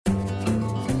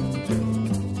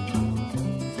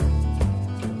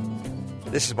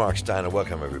This is Mark Steiner.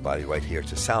 Welcome, everybody, right here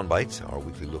to Sound Bites, our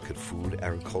weekly look at food,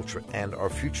 agriculture, and our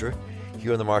future.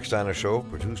 Here on The Mark Steiner Show,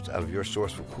 produced out of your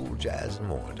source for cool jazz and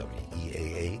more,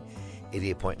 WEAA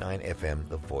 88.9 FM,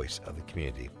 the voice of the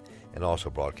community, and also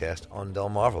broadcast on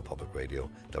Delmarva Public Radio,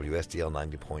 WSDL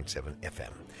 90.7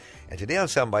 FM. And today on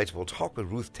Sound Bites, we'll talk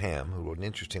with Ruth Tam, who wrote an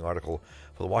interesting article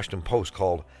for the Washington Post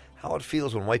called How It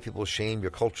Feels When White People Shame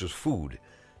Your Culture's Food,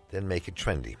 Then Make It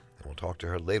Trendy. And we'll talk to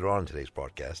her later on in today's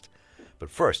broadcast. But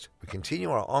first, we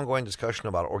continue our ongoing discussion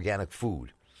about organic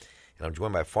food. And I'm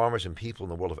joined by farmers and people in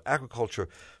the world of agriculture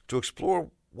to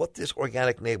explore what this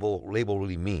organic label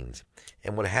really means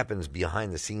and what happens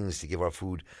behind the scenes to give our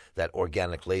food that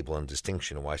organic label and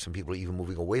distinction, and why some people are even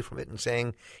moving away from it and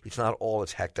saying it's not all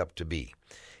it's hacked up to be.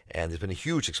 And there's been a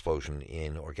huge explosion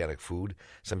in organic food.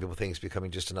 Some people think it's becoming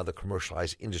just another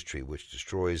commercialized industry, which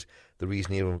destroys the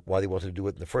reason even why they wanted to do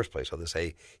it in the first place. So they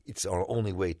say it's our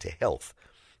only way to health.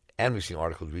 And we've seen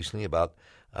articles recently about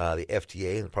the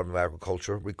FDA and the Department of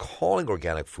Agriculture recalling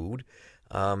organic food,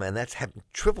 and that's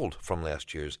tripled from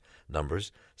last year's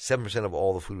numbers. 7% of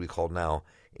all the food recalled now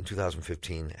in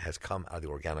 2015 has come out of the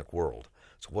organic world.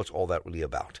 So what's all that really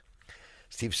about?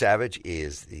 Steve Savage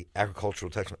is an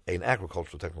agricultural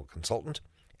technical consultant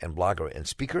and blogger and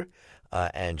speaker,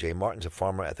 and Jay Martin's a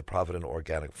farmer at the Provident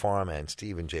Organic Farm. And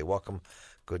Steve and Jay, welcome.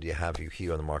 Good to have you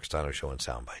here on the Mark Steiner Show and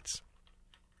Sound Bites.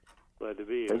 Glad to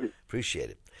be here. Appreciate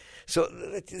it. So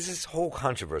this whole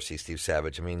controversy, Steve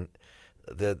Savage, I mean,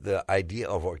 the idea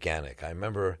of organic. I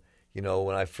remember,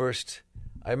 when I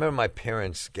remember my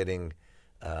parents getting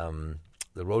the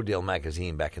Rodale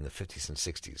magazine back in the 50s and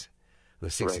 60s, the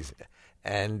 60s. Right.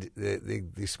 And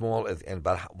the small, and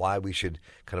about why we should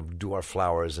kind of do our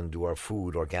flowers and do our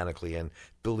food organically and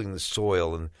building the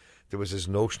soil. And there was this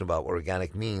notion about what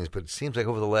organic means, but it seems like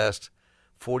over the last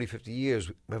 40, 50 years,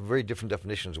 we have very different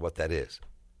definitions of what that is.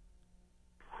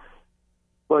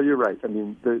 Well, you're right. I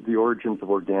mean, the origins of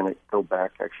organic go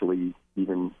back actually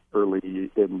even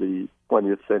early in the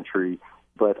 20th century,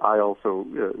 but I also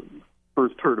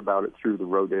first heard about it through the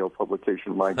Rodale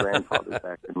publication. My grandfather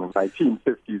back in the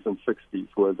 1950s and 60s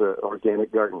was an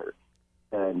organic gardener.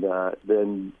 And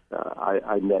then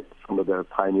I met some of the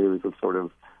pioneers of sort of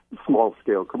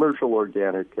small-scale commercial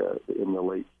organic in the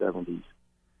late 70s.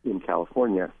 In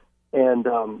California. And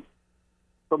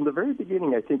from the very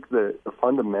beginning, I think the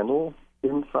fundamental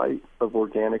insight of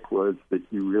organic was that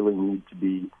you really need to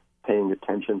be paying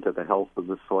attention to the health of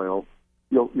the soil.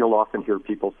 You'll often hear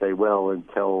people say, well,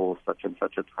 until such and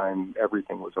such a time,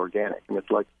 everything was organic. And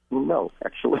it's like, no,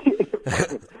 actually.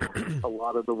 A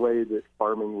lot of the way that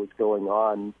farming was going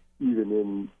on, even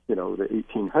in, the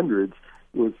 1800s,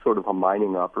 was sort of a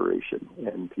mining operation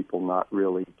and people not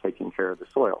really taking care of the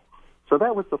soil. So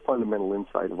that was the fundamental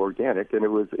insight of organic, and it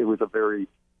was a very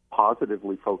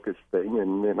positively focused thing,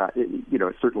 and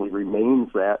it certainly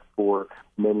remains that for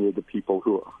many of the people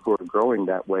who are growing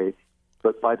that way.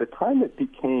 But by the time it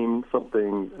became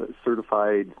something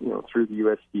certified, through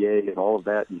the USDA and all of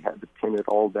that, you had to pin it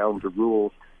all down to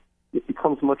rules. It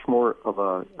becomes much more of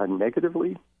a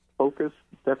negatively focused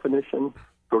definition,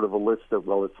 sort of a list of,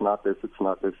 well, it's not this, it's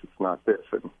not this, it's not this,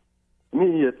 and to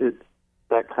me,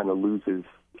 that kind of loses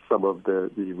some of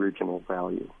the original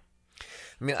value.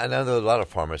 I mean, I know there are a lot of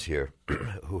farmers here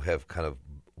who have kind of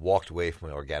walked away from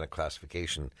an organic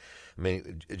classification. I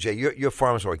mean, Jay, your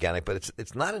farm is organic, but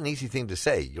it's not an easy thing to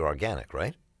say you're organic,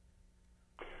 right?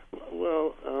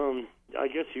 Well, I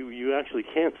guess you actually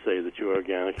can't say that you're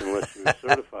organic unless you're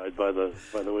certified by the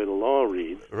way the law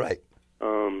reads. Right.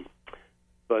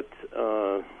 But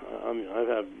I mean,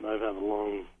 I've had a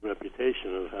long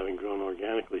reputation of having grown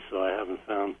organically, so I haven't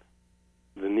found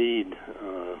the need,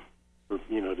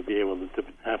 to be able to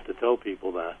have to tell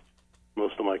people that.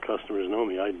 Most of my customers know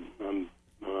me. I'm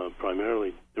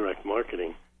primarily direct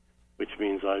marketing, which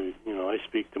means I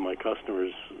speak to my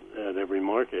customers at every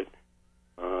market.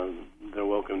 They're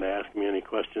welcome to ask me any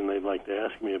question they'd like to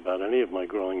ask me about any of my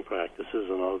growing practices,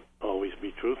 and I'll always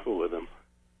be truthful with them.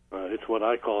 It's what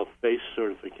I call face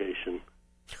certification.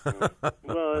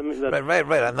 Well, I mean,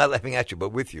 right. I'm not laughing at you, but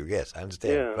with you. Yes, I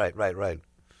understand. Yeah. Right.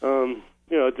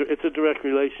 It's a direct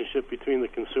relationship between the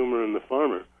consumer and the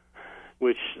farmer,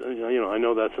 which, I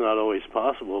know that's not always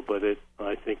possible, but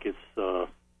I think it's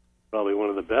probably one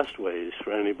of the best ways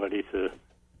for anybody to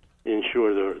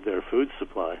ensure their food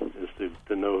supply is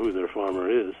to know who their farmer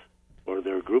is or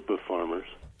their group of farmers.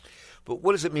 But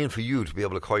what does it mean for you to be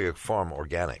able to call your farm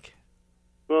organic?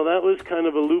 Well, that was kind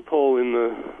of a loophole in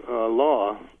the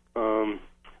law.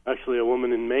 Actually, a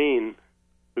woman in Maine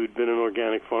who'd been an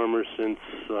organic farmer since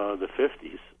the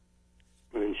 50s,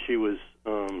 and she was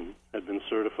had been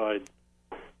certified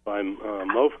by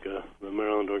MOFGA, the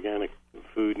Maryland Organic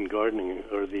Food and Gardening,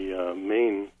 or the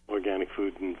Maine Organic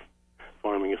Food and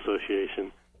Farming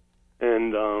Association.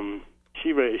 And she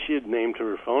had named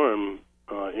her farm,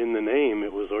 in the name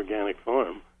it was Organic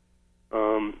Farm.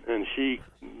 And she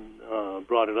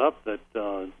brought it up that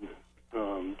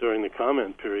during the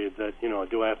comment period that,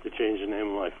 do I have to change the name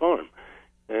of my farm?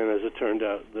 And as it turned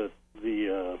out, that as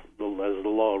the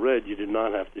law read, you did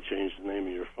not have to change the name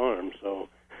of your farm. So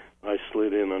I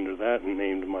slid in under that and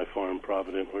named my farm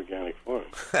Provident Organic Farm.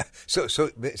 So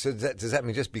does that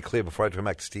mean, just be clear before I turn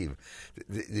back to Steve,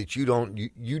 that you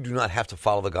do not have to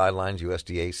follow the guidelines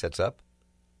USDA sets up?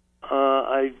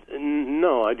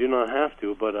 No, I do not have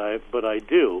to, but I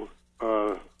do.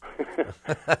 I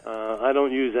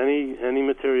don't use any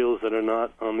materials that are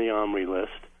not on the OMRI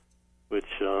list, which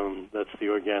that's the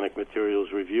Organic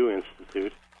Materials Review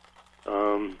Institute.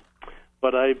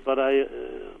 But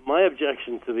my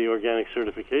objection to the organic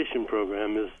certification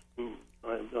program is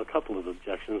a couple of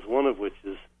objections. One of which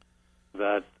is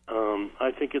that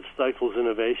I think it stifles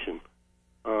innovation.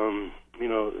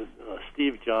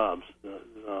 Steve Jobs,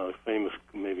 famous,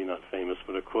 maybe not famous,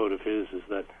 but a quote of his is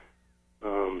that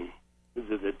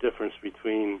the difference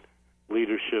between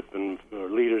leadership or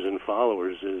leaders and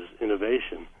followers is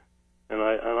innovation. And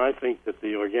I think that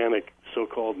the organic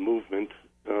so-called movement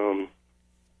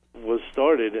was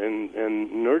started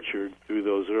and nurtured through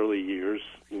those early years,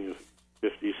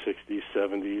 50s, 60s,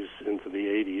 70s, into the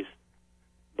 80s,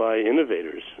 by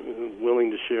innovators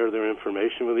willing to share their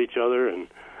information with each other and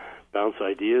bounce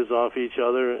ideas off each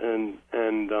other, and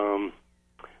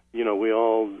we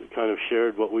all kind of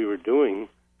shared what we were doing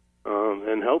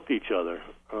and helped each other.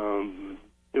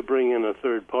 To bring in a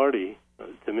third party,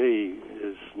 to me,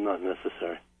 is not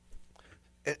necessary.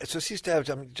 So, Steve,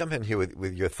 jump in here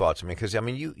with your thoughts. Because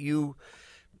you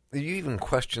even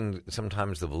questioned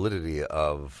sometimes the validity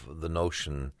of the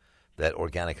notion that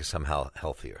organic is somehow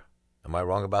healthier. Am I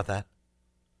wrong about that?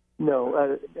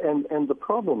 No, and the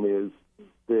problem is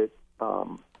that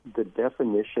the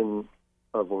definition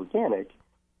of organic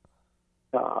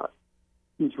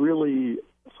is really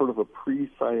sort of a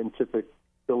pre-scientific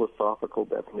philosophical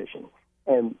definition.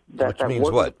 And that means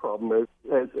wasn't what? the problem.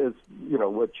 As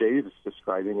what Jay is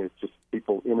describing is just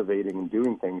people innovating and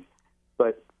doing things.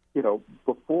 But,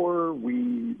 before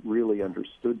we really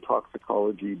understood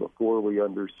toxicology, before we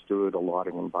understood a lot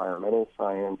of environmental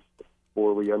science,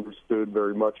 before we understood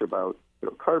very much about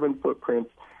carbon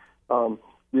footprints,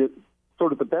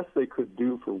 sort of the best they could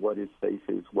do for what is safe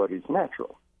is what is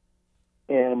natural.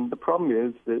 And the problem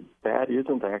is that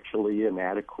isn't actually an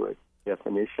adequate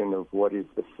definition of what is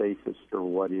the safest or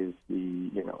what is the,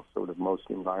 sort of most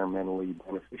environmentally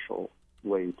beneficial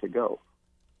way to go.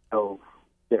 So,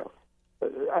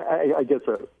 I guess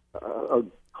a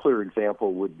clear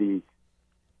example would be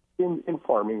in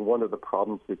farming, one of the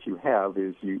problems that you have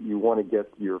is you want to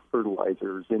get your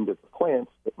fertilizers into the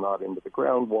plants, but not into the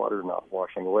groundwater, not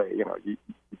washing away. You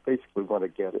basically want to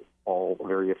get it all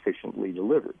very efficiently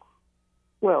delivered.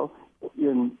 Well,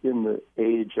 in the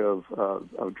age of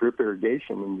drip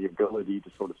irrigation and the ability to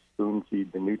sort of spoon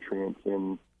feed the nutrients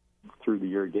in through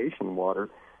the irrigation water,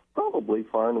 probably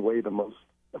far and away the most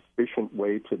efficient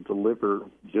way to deliver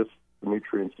just the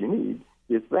nutrients you need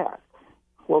is that.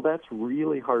 Well, that's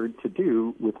really hard to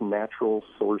do with natural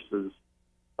sources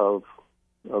of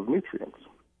nutrients.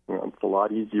 It's a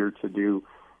lot easier to do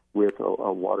with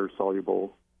a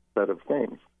water-soluble set of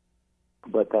things.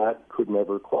 But that could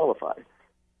never qualify.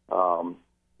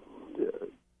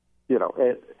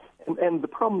 And the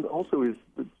problem also is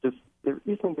that just there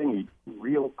isn't any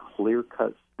real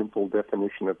clear-cut, simple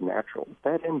definition of natural.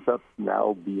 That ends up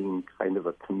now being kind of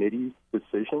a committee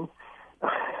decision,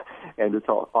 and it's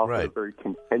often a very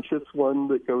contentious one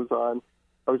that goes on.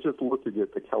 I was just looking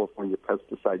at the California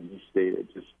pesticide use data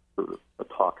just for a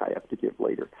talk I have to give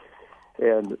later,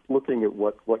 and looking at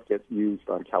what gets used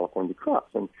on California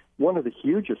crops. And one of the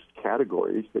hugest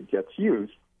categories that gets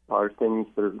used are things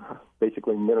that are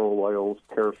basically mineral oils,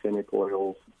 paraffinic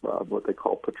oils, what they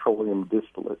call petroleum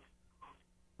distillates.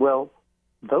 Well,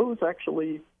 those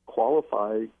actually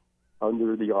qualify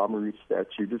under the OMRI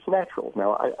statute as natural.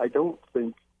 Now, I don't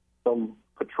think some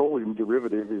petroleum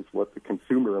derivative is what the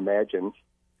consumer imagines.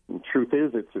 And the truth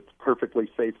is, it's a perfectly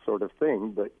safe sort of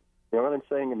thing. But you know what I'm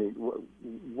saying? I mean,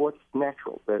 what's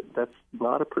natural? That's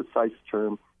not a precise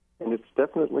term, and it's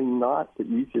definitely not the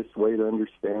easiest way to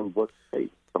understand what's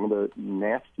safe. Some of the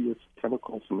nastiest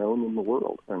chemicals known in the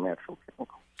world are natural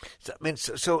chemicals.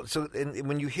 So, and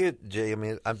when you hear, Jay, I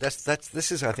mean,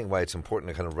 this is, I think, why it's important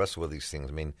to kind of wrestle with these things.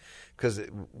 I mean, because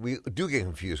we do get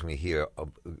confused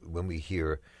when we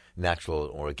hear natural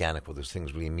or organic, what those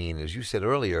things really mean. As you said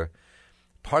earlier,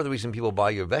 part of the reason people buy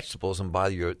your vegetables and buy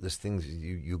the things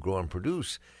you grow and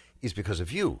produce is because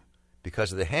of you,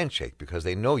 because of the handshake, because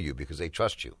they know you, because they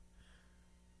trust you.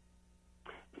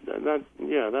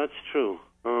 That's true.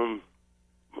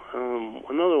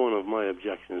 Another one of my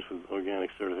objections with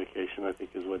organic certification, I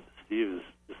think, is what Steve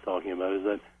is talking about, is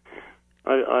that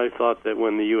I thought that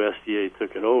when the USDA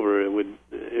took it over, it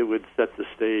would set the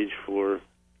stage for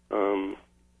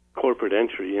corporate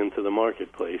entry into the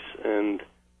marketplace, and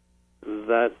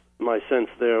that my sense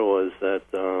there was that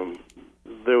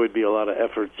there would be a lot of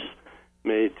efforts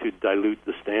made to dilute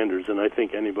the standards, and I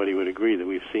think anybody would agree that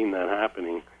we've seen that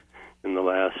happening in the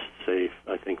last, say,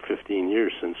 I think 15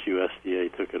 years since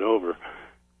USDA took it over.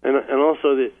 And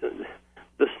also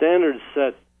the standards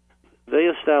set, they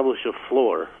establish a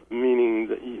floor, meaning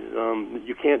that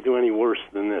you can't do any worse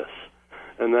than this.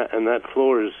 And that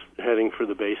floor is heading for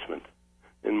the basement,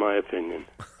 in my opinion.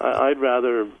 I would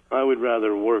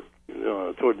rather work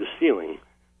toward the ceiling,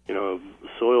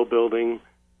 soil building,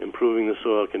 improving the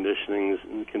soil conditions.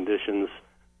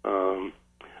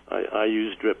 I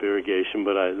use drip irrigation,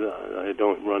 but I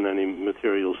don't run any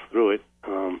materials through it.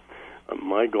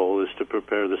 My goal is to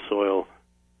prepare the soil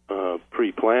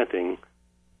pre-planting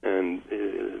and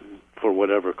for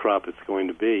whatever crop it's going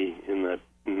to be in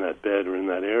that bed or in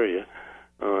that area,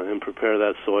 and prepare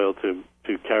that soil to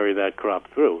carry that crop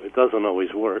through. It doesn't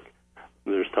always work.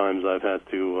 There's times I've had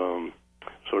to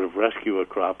sort of rescue a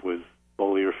crop with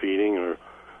foliar feeding or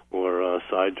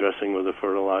side dressing with a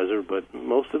fertilizer, but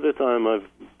most of the time I've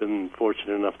been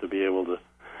fortunate enough to be able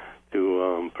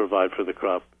to provide for the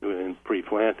crop in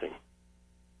pre-planting.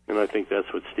 And I think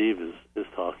that's what Steve is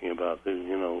talking about.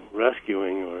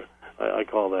 Rescuing, or I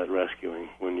call that rescuing,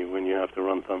 when you have to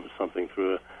run something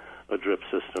through a drip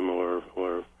system or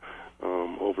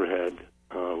overhead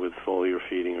with foliar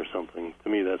feeding or something. To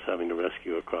me, that's having to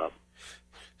rescue a crop.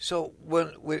 So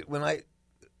when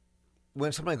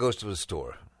somebody goes to the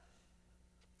store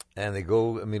and they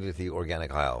go immediately to the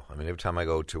organic aisle, I mean, every time I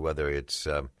go to, whether it's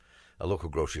a local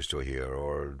grocery store here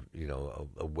or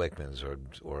a Wegmans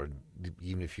or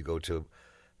even if you go to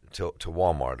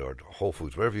Walmart or Whole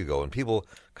Foods, wherever you go, and people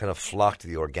kind of flock to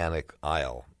the organic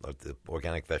aisle of the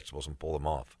organic vegetables and pull them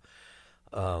off.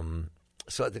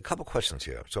 So a couple questions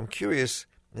here. So I'm curious,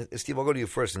 Steve, I'll go to you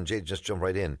first, and Jay, just jump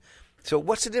right in. So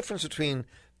what's the difference between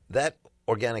that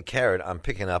organic carrot I'm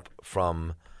picking up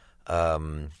from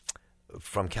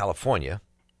California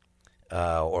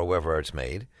or wherever it's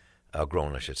made,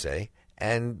 grown, I should say,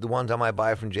 and the ones I might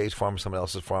buy from Jay's farm, someone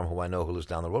else's farm who I know who lives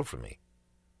down the road from me?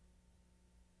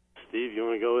 Steve, you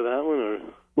want to go with that one? Or?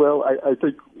 Well, I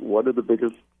think one of the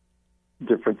biggest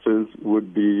differences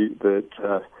would be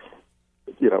that,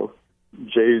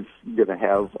 Jay's going to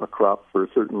have a crop for a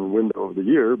certain window of the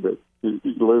year, but he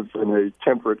lives in a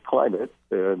temperate climate,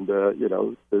 and,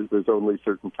 there's only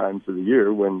certain times of the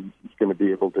year when he's going to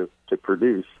be able to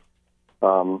produce.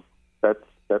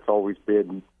 That's always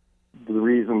been the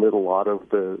reason that a lot of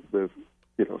the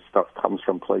stuff comes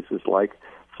from places like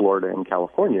Florida and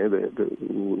California.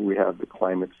 We have the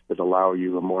climates that allow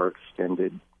you a more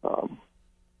extended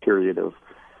period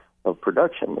of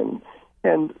production,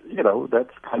 and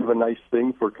that's kind of a nice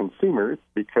thing for consumers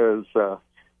because to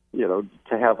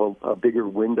have a bigger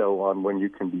window on when you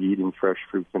can be eating fresh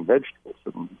fruits and vegetables,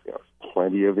 and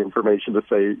plenty of information to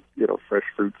say fresh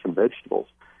fruits and vegetables.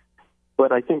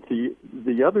 But I think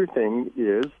the other thing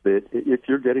is that if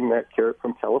you're getting that carrot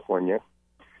from California,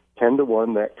 10 to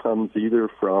 1 that comes either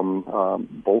from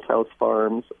Bolthouse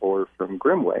Farms or from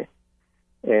Grimway.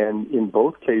 And in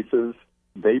both cases,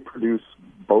 they produce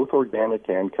both organic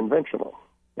and conventional.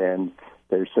 And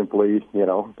they're simply,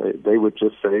 they would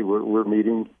just say, we're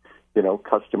meeting,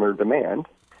 customer demand.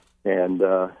 And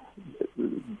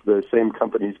the same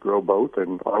companies grow both.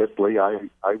 And honestly, I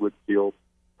would feel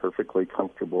perfectly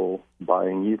comfortable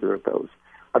buying either of those.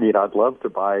 I mean, I'd love to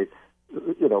buy,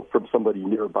 from somebody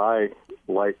nearby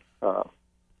like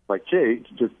Jay,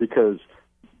 just because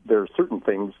there are certain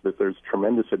things that there's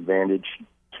tremendous advantage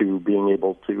to being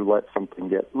able to let something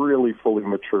get really fully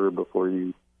mature before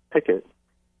you pick it,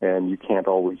 and you can't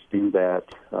always do that,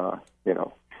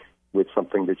 with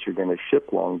something that you're going to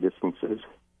ship long distances.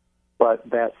 But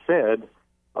that said,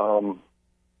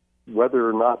 whether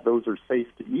or not those are safe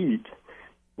to eat,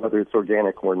 whether it's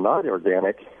organic or not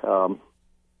organic,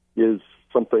 is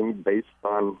something based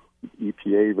on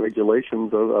EPA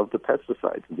regulations of the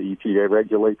pesticides. The EPA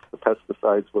regulates the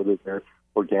pesticides whether they're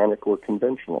organic or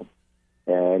conventional.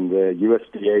 And the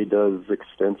USDA does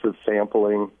extensive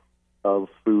sampling of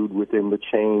food within the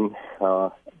chain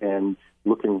and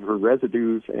looking for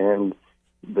residues, and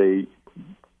they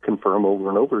confirm over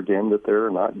and over again that there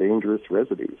are not dangerous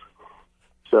residues.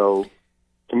 So,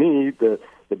 to me, the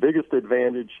biggest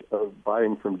advantage of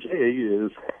buying from Jay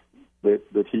is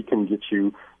that he can get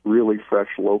you really fresh,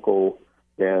 local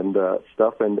and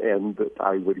stuff, and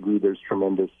I would agree there's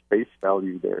tremendous face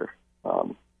value there.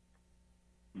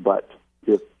 But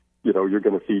if you're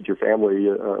going to feed your family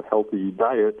a healthy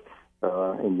diet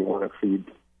and you want to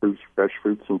feed fresh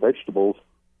fruits and vegetables,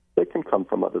 they can come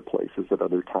from other places at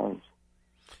other times.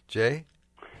 Jay?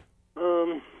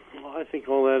 I think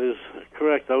all that is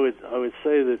correct. I would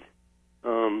say that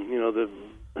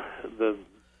the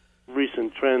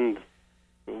recent trend,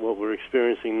 what we're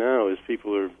experiencing now, is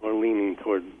people are leaning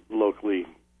toward locally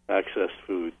accessed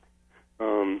food,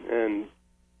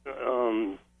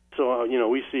 so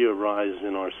we see a rise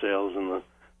in our sales in the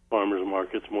farmers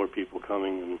markets. More people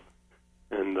coming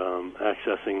and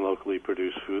accessing locally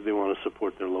produced food. They want to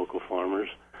support their local farmers.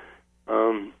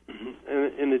 And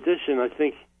in addition, I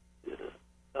think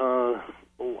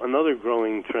another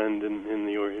growing trend in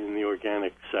the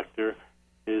organic sector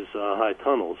is high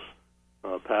tunnels,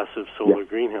 passive solar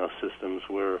greenhouse systems,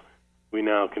 where we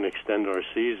now can extend our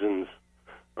seasons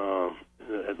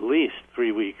at least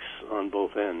 3 weeks on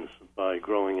both ends by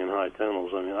growing in high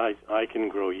tunnels. I mean, I can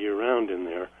grow year-round in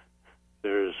there.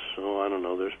 There's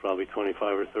there's probably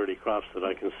 25 or 30 crops that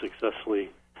I can successfully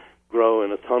grow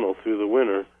in a tunnel through the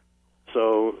winter.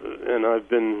 So, and I've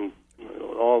been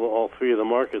all three of the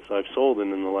markets I've sold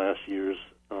in the last years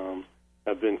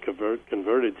have been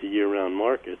converted to year-round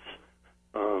markets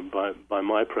by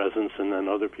my presence, and then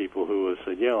other people who have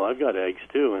said, well, I've got eggs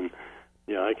too, and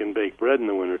I can bake bread in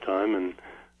the wintertime, and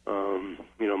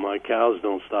my cows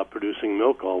don't stop producing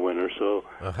milk all winter. So,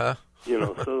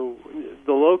 so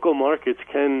the local markets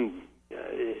can,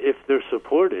 if they're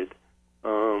supported,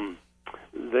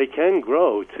 they can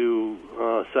grow to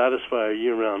satisfy a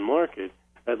year-round market,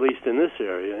 at least in this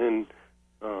area. And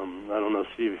I don't know,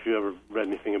 Steve, if you ever read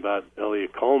anything about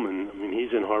Elliot Coleman. I mean,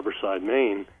 he's in Harborside,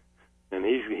 Maine, and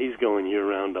he's going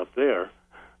year-round up there,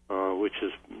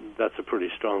 that's a pretty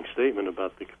strong statement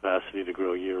about the capacity to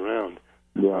grow year-round.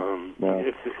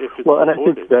 If it's and I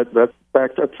supported. think that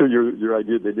backs up to your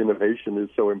idea that innovation is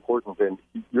so important, and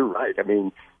you're right. I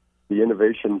mean, the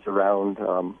innovations around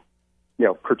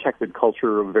protected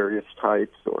culture of various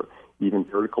types, or even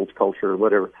vertical culture, or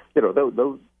whatever.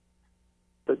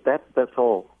 That's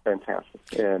all fantastic,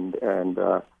 and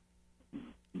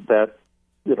that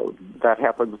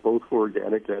happens both for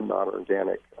organic and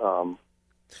non-organic.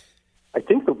 I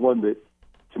think the one that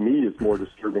to me is more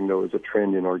disturbing, though, as a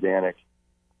trend in organic,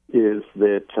 is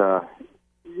that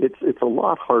it's a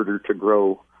lot harder to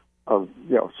grow of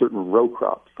certain row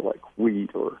crops like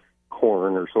wheat or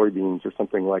corn or soybeans or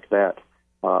something like that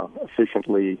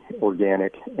efficiently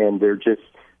organic, and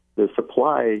the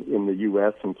supply in the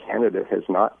U.S. and Canada has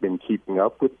not been keeping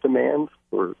up with demand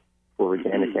for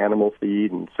organic animal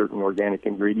feed and certain organic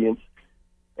ingredients.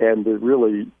 And the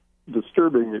really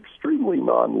disturbing, extremely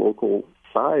non-local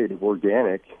side of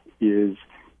organic is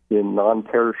in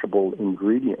non-perishable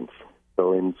ingredients,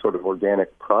 so in sort of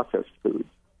organic processed foods,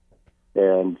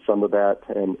 and some of that,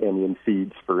 and in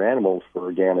feeds for animals for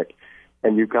organic.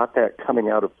 And you've got that coming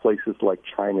out of places like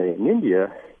China and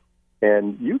India,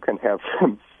 and you can have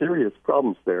some serious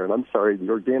problems there. And I'm sorry, the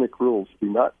organic rules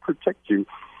do not protect you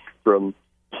from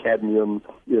cadmium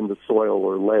in the soil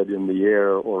or lead in the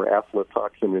air or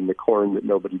aflatoxin in the corn that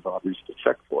nobody bothers to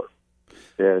check for.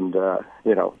 And,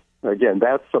 again,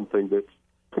 that's something that's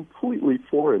completely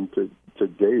foreign to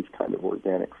today's kind of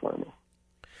organic farming.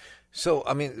 So,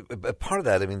 I mean, part of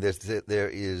that, I mean,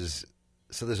 there's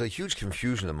a huge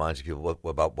confusion in the minds of people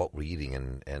about what we're eating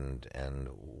and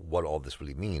what all this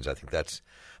really means. I think that's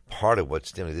part of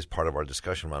what's this part of our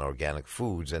discussion around organic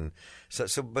foods. And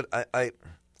but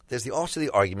there's also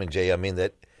the argument, Jay, I mean,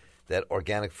 that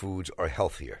organic foods are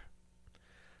healthier,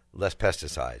 less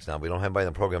pesticides. Now, we don't have anybody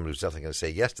in the program who's definitely going to say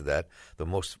yes to that,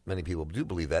 though many people do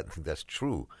believe that and think that's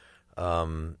true.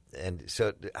 And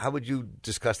so how would you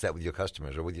discuss that with your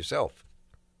customers or with yourself?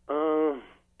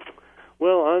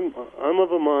 Well, I'm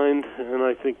of a mind, and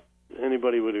I think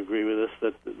anybody would agree with this,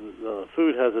 that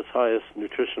food has its highest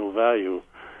nutritional value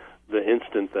the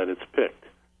instant that it's picked.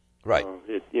 Right.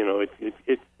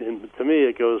 To me,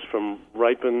 it goes from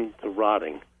ripen to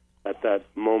rotting at that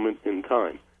moment in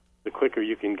time. The quicker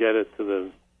you can get it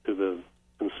to the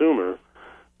consumer,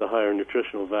 the higher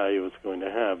nutritional value it's going to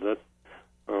have.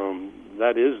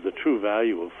 That is the true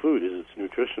value of food, is its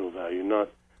nutritional value, not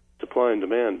supply and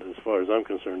demand. As far as I'm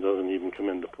concerned, doesn't even come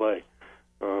into play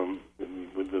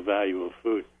with the value of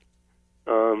food.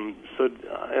 And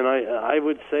I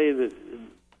would say that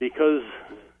because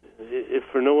if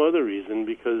for no other reason,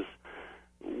 because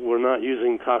we're not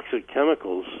using toxic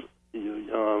chemicals,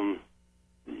 you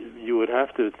would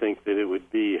have to think that it would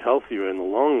be healthier in the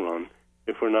long run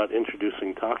if we're not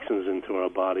introducing toxins into our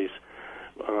bodies,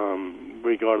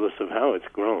 regardless of how it's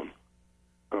grown.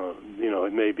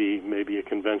 It may be a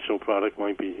conventional product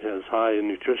might be as high in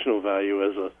nutritional value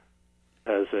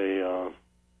as a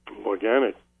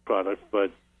organic product,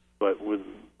 but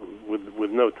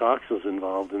with no toxins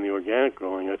involved in the organic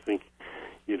growing, I think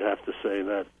you'd have to say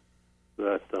that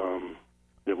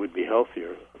it would be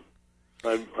healthier.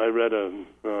 I read in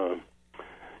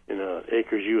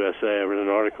Acres USA, I read an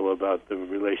article about the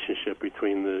relationship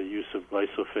between the use of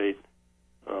glyphosate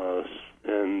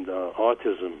and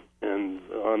autism, and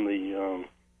on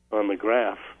the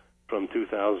graph from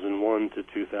 2001 to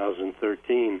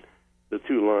 2013, the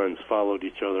two lines followed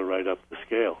each other right up the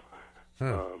scale.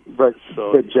 But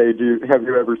Jay, have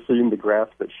you ever seen the graph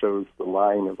that shows the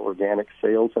line of organic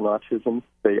sales and autism?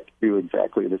 They do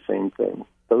exactly the same thing.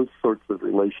 Those sorts of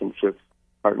relationships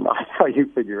are not how you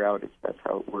figure out if that's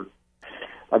how it works.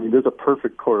 I mean, there's a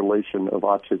perfect correlation of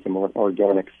autism and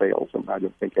organic sales, and I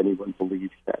don't think anyone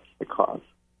believes that's the cause.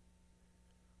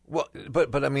 Well,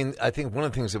 but I mean, I think one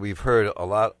of the things that we've heard a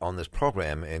lot on this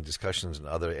program and discussions in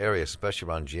other areas, especially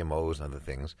around GMOs and other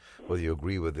things, whether you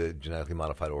agree with the genetically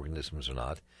modified organisms or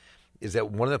not, is that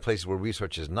one of the places where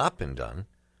research has not been done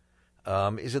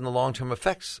is in the long-term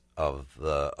effects of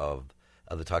the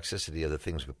toxicity of the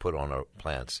things we put on our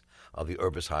plants, of the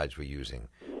herbicides we're using,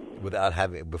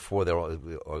 before they're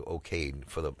okayed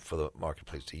for the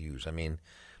marketplace to use. That's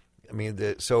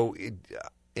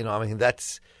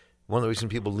one of the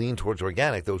reasons people lean towards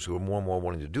organic, those who are more and more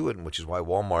wanting to do it, and which is why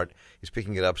Walmart is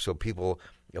picking it up so people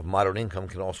of moderate income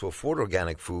can also afford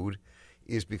organic food,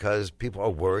 is because people are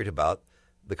worried about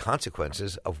the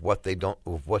consequences of what's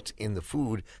in the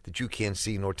food that you can't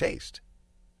see nor taste.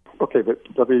 Okay, but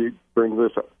let me bring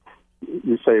this up.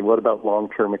 You say, what about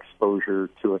long-term exposure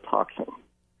to a toxin?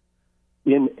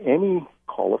 In any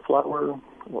cauliflower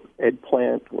or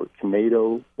eggplant or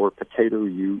tomato or potato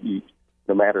you eat,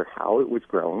 no matter how it was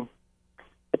grown,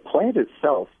 the plant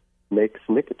itself makes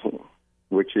nicotine,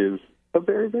 which is a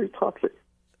very, very toxic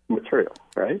material,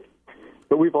 right?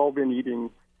 But we've all been eating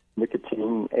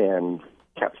nicotine and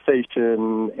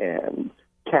capsaicin and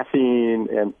caffeine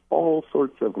and all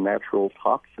sorts of natural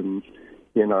toxins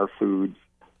in our foods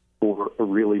for a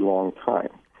really long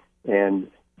time. And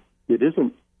it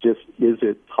isn't just, is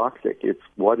it toxic? It's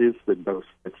what is the dose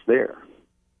that's there.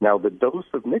 Now, the dose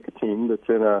of nicotine that's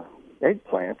in a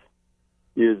eggplant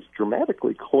is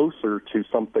dramatically closer to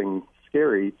something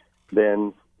scary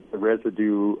than the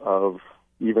residue of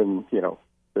even,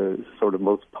 the sort of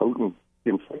most potent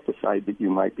insecticide that you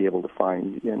might be able to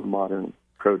find in modern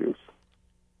produce.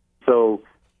 So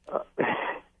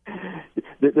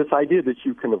this idea that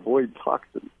you can avoid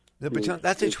toxins. But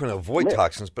that's not trying to avoid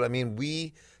toxins, but I mean,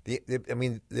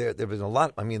 there was a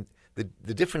lot. I mean,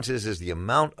 the difference is the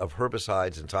amount of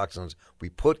herbicides and toxins we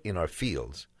put in our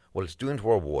fields, what it's doing to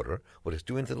our water, what it's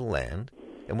doing to the land,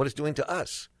 and what it's doing to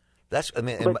us. But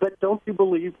don't you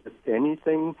believe that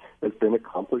anything has been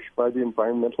accomplished by the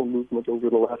environmental movement over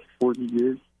the last 40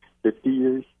 years, 50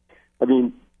 years? I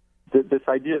mean, this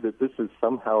idea that this is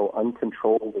somehow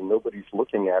uncontrolled and nobody's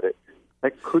looking at it,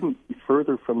 that couldn't be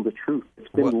further from the truth. It's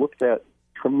been looked at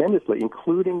tremendously,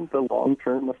 including the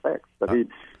long-term effects. I mean,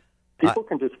 people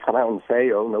can just come out and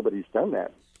say, oh, nobody's done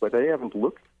that, but they haven't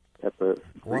looked at the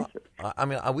research.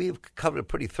 We've covered it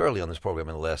pretty thoroughly on this program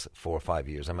in the last 4 or 5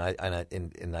 years. I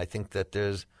think that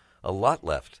there's a lot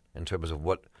left in terms of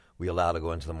what we allow to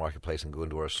go into the marketplace and go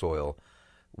into our soil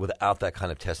without that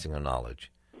kind of testing or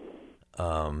knowledge.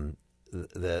 I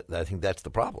think that's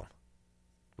the problem.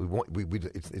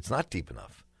 It's not deep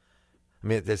enough.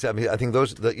 I think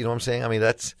those. You know what I'm saying? I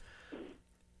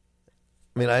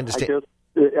understand.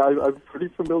 I'm pretty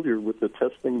familiar with the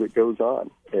testing that goes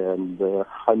on and the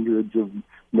hundreds of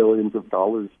millions of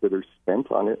dollars that are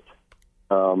spent on it.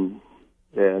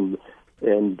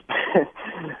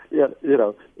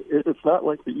 It's not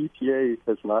like the EPA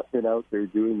has not been out there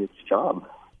doing its job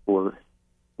for,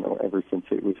 ever since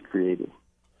it was created.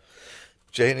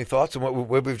 Jay, any thoughts on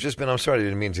what we've just been? I'm sorry, I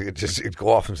didn't mean to just go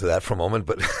off into that for a moment,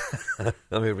 but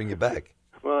let me bring you back.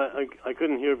 Well, I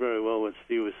couldn't hear very well what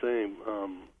Steve was saying.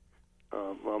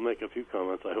 I'll make a few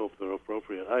comments. I hope they're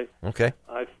appropriate. Okay.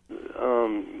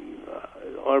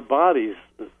 Our bodies,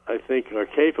 I think, are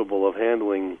capable of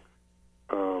handling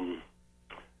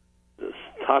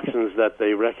toxins that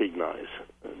they recognize,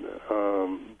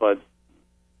 but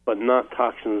not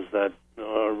toxins that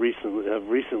have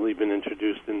recently been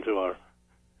introduced into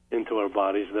into our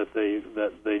bodies that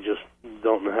they just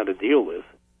don't know how to deal with.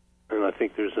 And I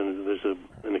think there's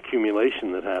an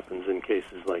accumulation that happens in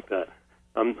cases like that.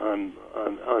 I'm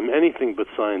anything but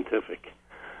scientific,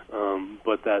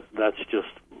 but that's just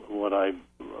what I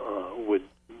would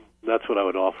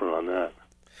offer on that.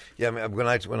 Yeah, I mean, when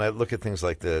I look at things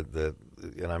like and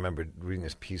I remember reading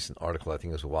this an article, I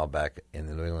think it was a while back in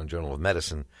the New England Journal of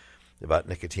Medicine about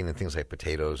nicotine and things like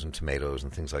potatoes and tomatoes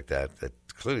and things like that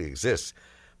clearly exists,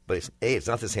 but it's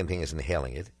not the same thing as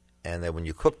inhaling it, and that when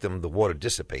you cook them, the water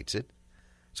dissipates it,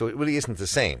 so it really isn't the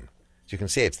same. So you can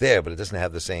say it's there, but it doesn't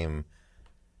have the same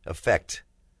effect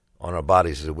on our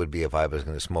bodies as it would be if I was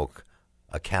going to smoke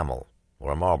a Camel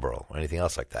or a Marlboro or anything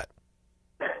else like that.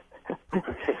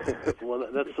 Well,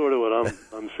 that's sort of what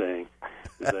I'm saying.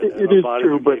 It is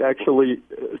true, but actually,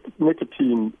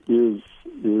 nicotine is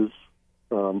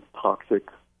toxic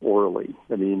orally.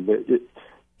 I mean, but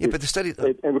the study,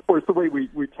 and of course, the way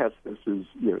we test this is,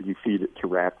 you feed it to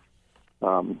rats.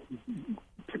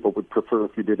 People would prefer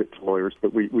if you did it to lawyers,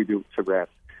 but we do it to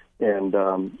rats, and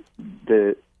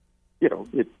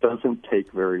it doesn't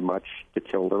take very much to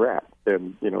kill the rat,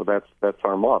 and that's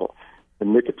our model.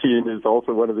 And nicotine is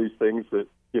also one of these things that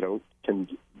can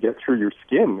get through your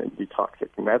skin and be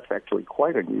toxic, and that's actually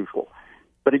quite unusual.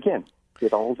 But again,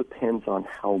 it all depends on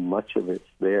how much of it's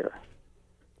there.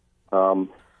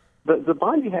 The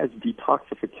body has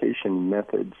detoxification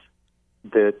methods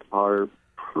that are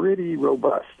pretty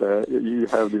robust. You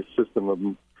have this system of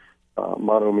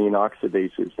monoamine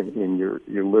oxidases in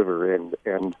your liver, and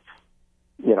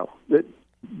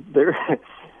there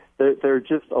are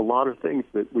just a lot of things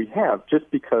that we have just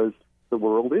because the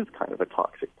world is kind of a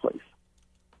toxic place.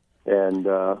 And,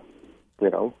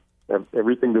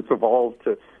 everything that's evolved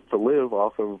to live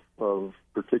off of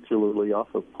particularly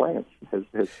off of plants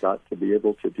has got to be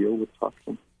able to deal with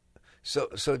toxins.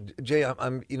 So Jay,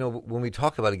 I'm when we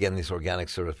talk about again this organic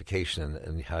certification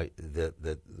and how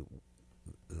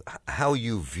how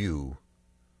you view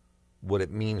what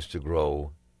it means to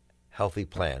grow healthy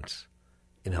plants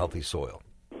in healthy soil.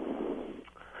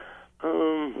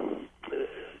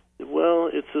 Well,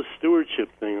 it's a stewardship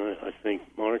thing, I think,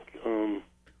 Mark.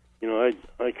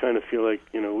 I kind of feel like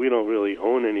we don't really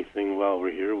own anything while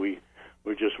we're here.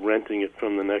 We're just renting it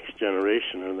from the next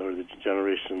generation or the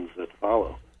generations that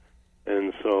follow.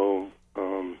 And so,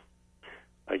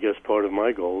 I guess part of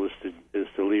my goal is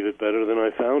to leave it better than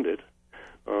I found it,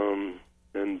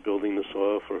 and building the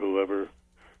soil for whoever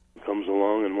comes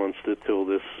along and wants to till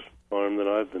this farm that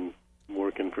I've been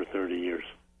working for 30 years.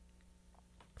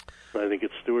 I think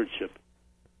it's stewardship.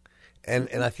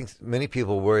 And I think many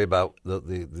people worry about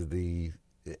the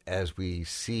as we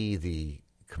see the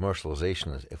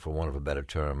commercialization, for want of a better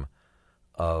term,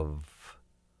 of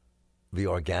the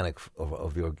organic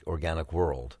organic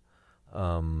world.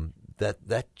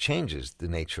 That changes the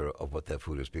nature of what that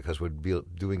food is because we're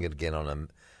doing it again on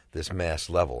this mass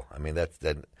level. I mean that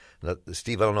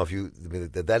Steve, I don't know if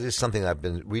that is something I've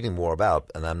been reading more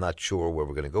about, and I'm not sure where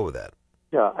we're going to go with that.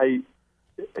 Yeah,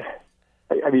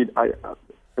 I mean, I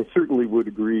certainly would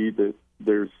agree that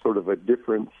there's sort of a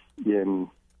difference in,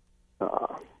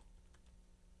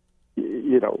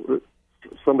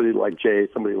 somebody like Jay,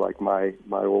 somebody like my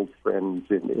old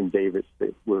friends in Davis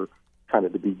that were kind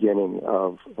of the beginning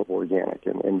of organic.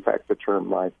 And in fact, the term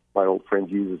my old friend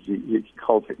uses, he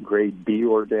calls it grade B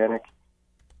organic.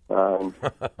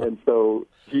 And so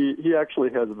he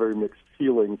actually has very mixed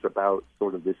feelings about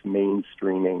sort of this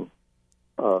mainstreaming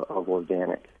of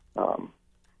organic.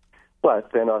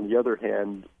 But then on the other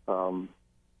hand,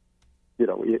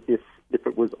 if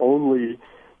it was only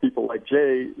people like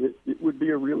Jay, it would be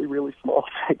a really, really small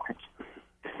segment.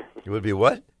 It would be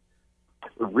what?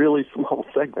 A really small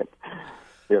segment,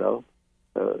 It's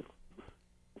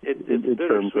in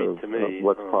terms to me, of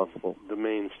what's possible. The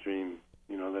mainstream,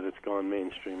 that it's gone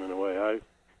mainstream in a way.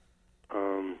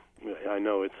 I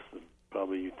know it's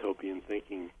probably utopian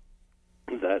thinking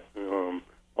that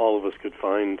all of us could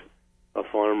find a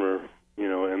farmer,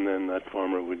 and then that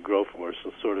farmer would grow for us.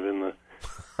 So sort of in the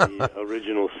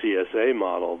original CSA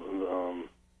model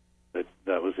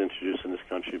that was introduced in this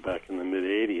country back in the mid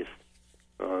 '80s.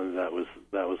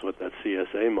 That was what that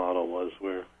CSA model was,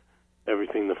 where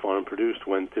everything the farm produced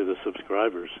went to the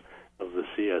subscribers of the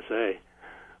CSA,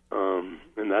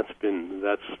 and that's been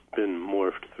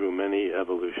morphed through many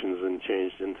evolutions and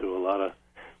changed into a lot of.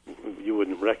 You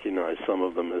wouldn't recognize some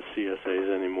of them as CSAs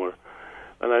anymore,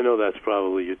 and I know that's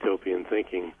probably utopian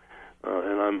thinking,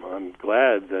 and I'm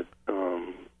glad that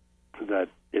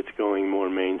it's going more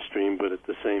mainstream. But at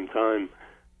the same time,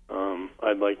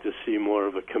 I'd like to see more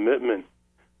of a commitment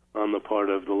on the part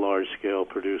of the large-scale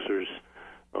producers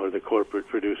or the corporate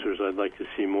producers. I'd like to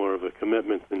see more of a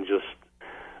commitment than just,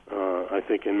 I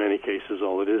think in many cases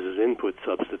all it is input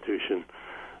substitution.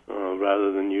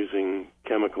 Rather than using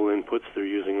chemical inputs, they're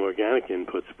using organic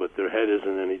inputs, but their head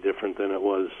isn't any different than it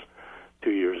was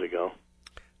 2 years ago.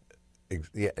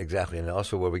 Yeah, exactly. And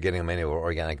also where we're getting many of our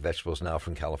organic vegetables now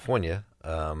from California,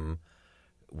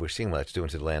 we're seeing what that's doing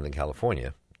to the land in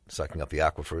California, sucking up the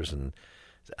aquifers, and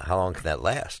how long can that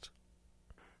last?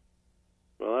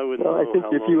 Well, I wouldn't know I think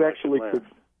how if long you that actually can last. could,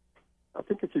 I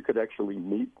think if you could actually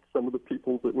meet some of the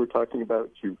people that we're talking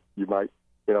about, you might.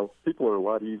 People are a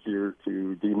lot easier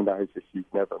to demonize if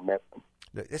you've never met them.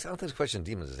 I don't think it's a question of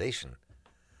demonization.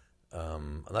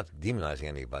 I'm not demonizing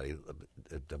anybody.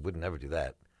 I would never do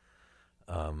that.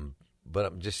 But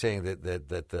I'm just saying that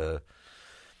the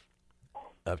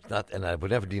not, and I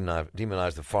would never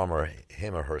demonize the farmer,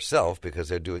 him or herself, because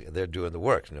they're doing the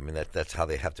work. I mean that's how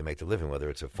they have to make the living. Whether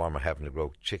it's a farmer having to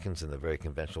grow chickens in the very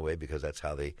conventional way because that's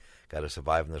how they got to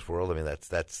survive in this world. I mean that's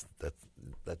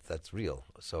real.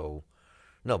 So.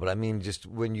 No, but I mean just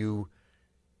when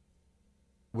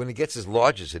it gets as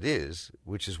large as it is,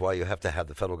 which is why you have to have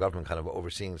the federal government kind of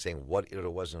overseeing and saying what it or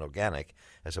wasn't organic,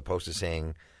 as opposed to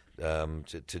saying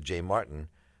to Jay Martin,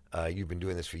 you've been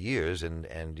doing this for years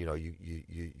and you know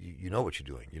what you're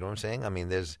doing. You know what I'm saying? I mean,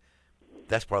 that's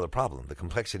part of the problem. The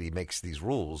complexity makes these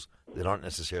rules that aren't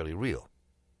necessarily real.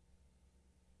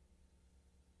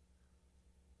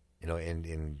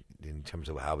 In terms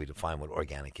of how we define what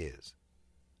organic is.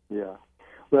 Yeah.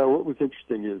 Well, what was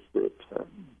interesting is that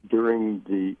during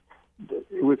I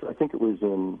think it was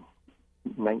in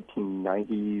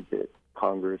 1990 that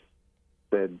Congress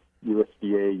said,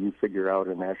 USDA, you figure out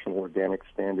a national organic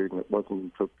standard, and it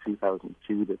wasn't until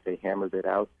 2002 that they hammered it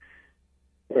out.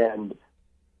 And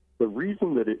the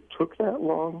reason that it took that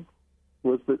long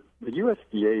was that the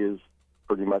USDA is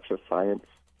pretty much a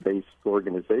science-based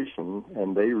organization,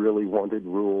 and they really wanted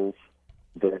rules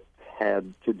that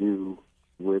had to do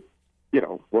with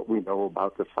what we know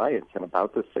about the science and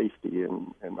about the safety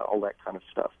and all that kind of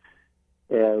stuff.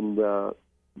 And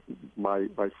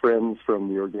my friends from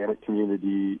the organic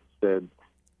community said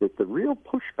that the real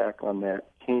pushback on that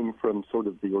came from sort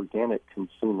of the organic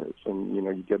consumers. And,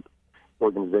 you get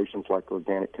organizations like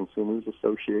Organic Consumers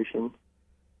Association,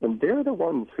 and they're the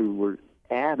ones who were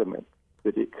adamant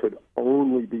that it could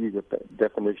only be the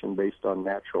definition based on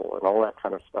natural and all that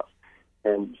kind of stuff.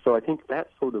 And so I think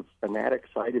that sort of fanatic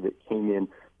side of it came in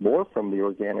more from the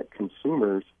organic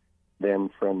consumers than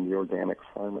from the organic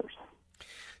farmers.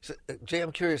 So, Jay,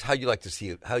 I'm curious how you like to see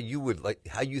it, how you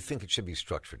think it should be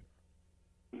structured.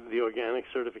 The organic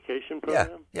certification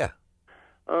program? Yeah.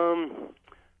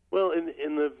 Well,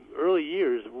 in the early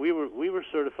years, we were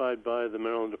certified by the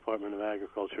Maryland Department of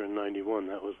Agriculture in '91.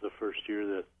 That was the first year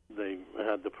that they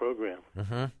had the program,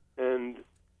 and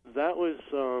that was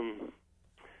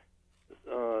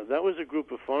a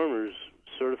group of farmers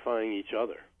certifying each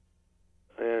other.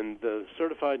 And the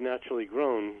certified naturally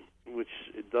grown, which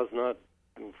it does not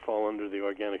fall under the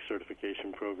organic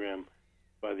certification program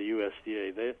by the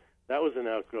USDA, that was an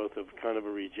outgrowth of kind of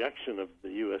a rejection of the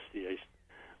USDA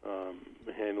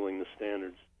handling the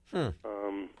standards.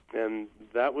 And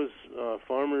that was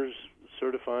farmers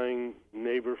certifying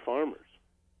neighbor farmers.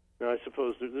 Now, I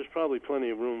suppose there's probably plenty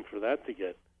of room for that to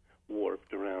get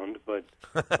warped around, but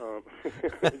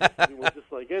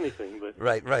just like anything. But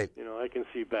right. I can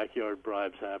see backyard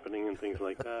bribes happening and things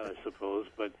like that, I suppose.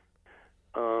 But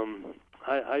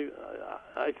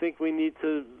I think we need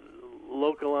to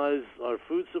localize our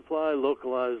food supply,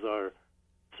 localize our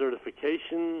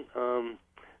certification.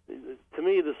 To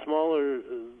me, the smaller,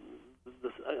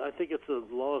 I think it's a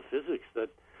law of physics that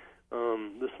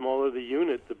the smaller the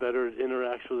unit, the better it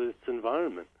interacts with its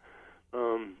environment.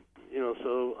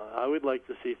 So I would like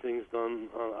to see things done.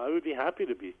 I would be happy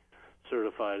to be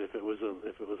certified if it was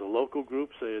a local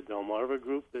group, say a Delmarva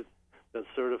group that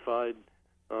certified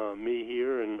me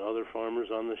here and other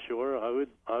farmers on the shore. I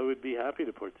would be happy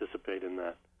to participate in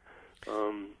that.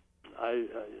 The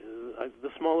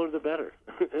smaller the better.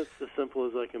 It's as simple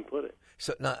as I can put it.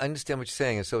 So now I understand what you're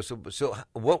saying. And so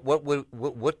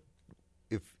what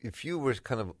if you were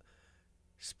kind of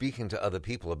speaking to other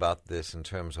people about this in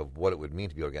terms of what it would mean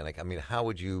to be organic, I mean, how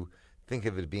would you think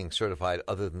of it being certified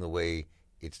other than the way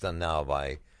it's done now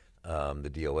by the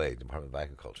DOA, Department of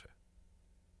Agriculture?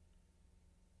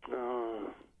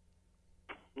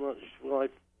 Well, I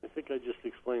think I just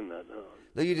explained that.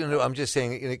 No, you didn't know. I'm just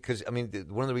saying, because, I mean,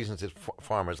 one of the reasons that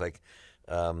farmers like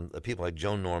people like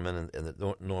Joan Norman and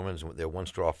the Normans, their One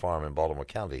Straw Farm in Baltimore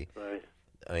County, right.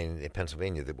 I mean, in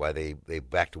Pennsylvania, why they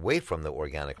backed away from the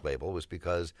organic label was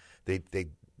because they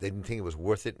didn't think it was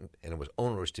worth it, and it was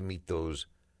onerous to meet those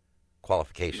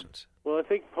qualifications? Well, I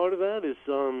think part of that is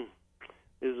a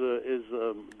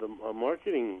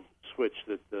marketing switch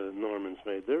that Norman's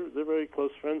made. They're very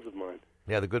close friends of mine.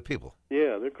 Yeah, they're good people.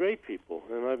 Yeah, they're great people,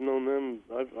 and I've known them.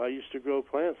 I used to grow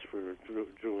plants for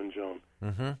Drew and Joan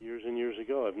years and years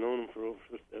ago. I've known them for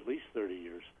at least 30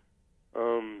 years,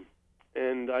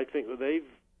 and I think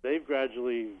they've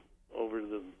gradually, over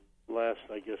the last,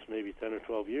 I guess, maybe 10 or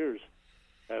 12 years,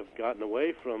 have gotten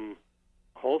away from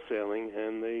wholesaling,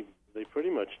 and they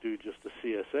pretty much do just a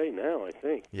CSA now, I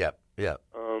think. Yep.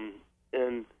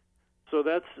 And so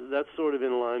that's sort of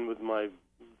in line with my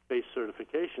base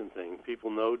certification thing. People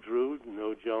know Drew,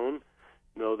 know Joan,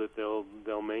 know that they'll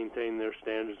maintain their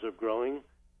standards of growing.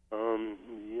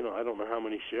 I don't know how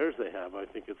many shares they have. I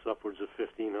think it's upwards of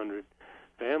 1,500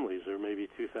 families, or maybe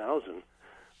 2,000,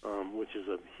 which is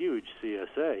a huge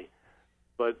CSA.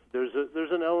 But there's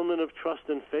an element of trust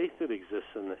and faith that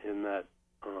exists in that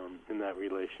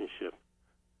relationship.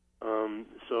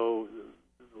 So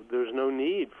there's no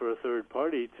need for a third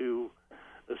party to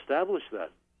establish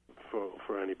that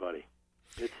for anybody.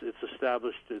 It's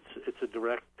established. It's a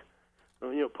direct.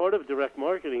 Part of direct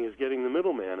marketing is getting the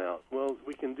middleman out. Well,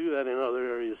 we can do that in other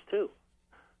areas too.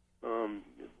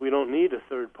 We don't need a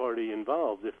third party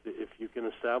involved. If you can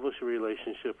establish a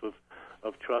relationship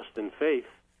of trust and faith,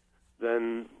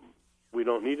 then we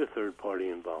don't need a third party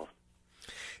involved.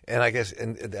 And I guess,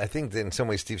 and I think that in some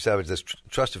ways, Steve Savage, this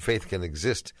trust and faith can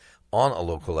exist on a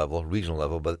local level, regional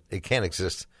level, but it can't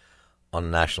exist on a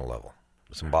national level.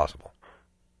 It's impossible.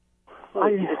 Well,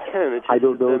 it can. I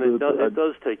don't know. It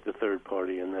does take the third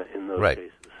party in those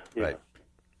cases. Yeah. Right.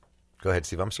 Go ahead,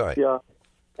 Steve. I'm sorry. Yeah.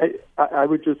 I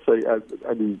would just say,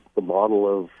 the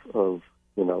model of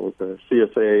the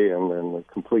CSA and then the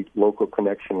complete local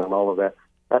connection and all of that,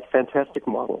 that's a fantastic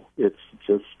model. It's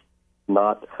just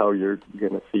not how you're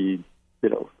going to feed,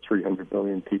 300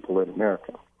 million people in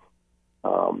America.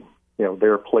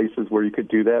 There are places where you could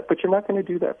do that, but you're not going to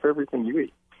do that for everything you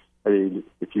eat. I mean,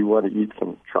 if you want to eat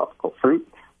some tropical fruit,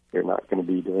 you're not going to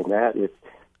be doing that.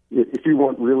 If you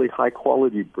want really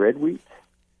high-quality bread wheat,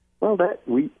 well, that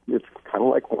wheat, it's kind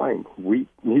of like wine. Wheat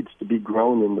needs to be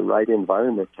grown in the right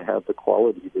environment to have the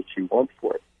quality that you want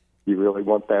for it. You really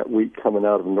want that wheat coming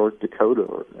out of North Dakota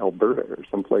or Alberta or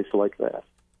someplace like that.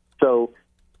 So,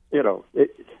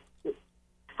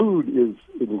 food is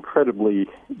an incredibly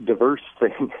diverse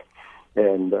thing.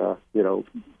 And,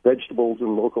 vegetables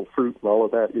and local fruit and all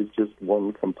of that is just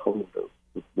one component of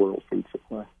the world food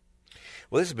supply.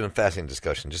 Well, this has been a fascinating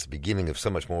discussion, just the beginning of so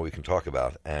much more we can talk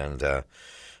about. And I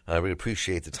really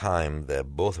appreciate the time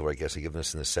that both of our guests have given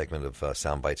us in this segment of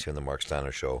Sound Bites here on the Mark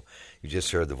Steiner Show. You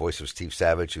just heard the voice of Steve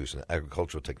Savage, who's an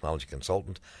agricultural technology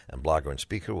consultant and blogger and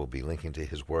speaker. We'll be linking to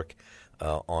his work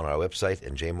on our website.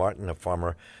 And Jay Martin, a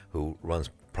farmer who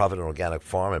runs Provident Organic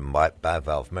Farm in Bad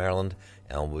Valve, Maryland.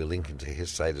 And we'll be linking to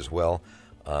his site as well.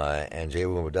 And Jay,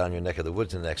 when we're down your neck of the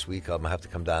woods next week, I'm going to have to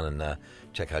come down and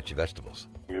check out your vegetables.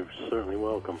 You're certainly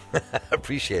welcome.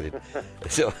 Appreciate it.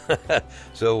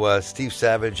 So Steve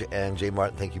Savage and Jay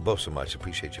Martin, thank you both so much.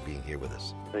 Appreciate you being here with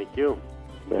us. Thank you.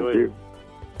 Thank you.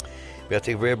 We have to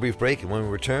take a very brief break, and when we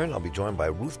return, I'll be joined by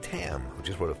Ruth Tam, who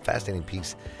just wrote a fascinating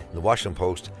piece in the Washington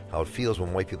Post, How It Feels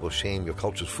When White People Shame Your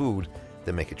Culture's Food,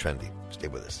 then make it trendy. Stay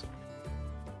with us.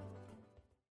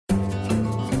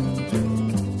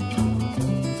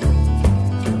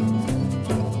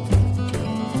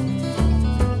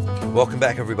 Welcome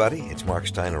back, everybody. It's Mark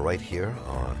Steiner right here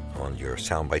on your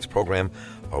Sound Bites program,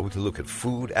 our weekly look at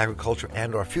food, agriculture,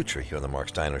 and our future here on the Mark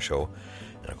Steiner Show.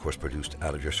 And, of course, produced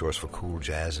out of your source for cool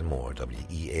jazz and more,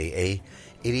 WEAA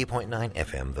 88.9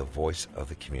 FM, the voice of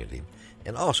the community,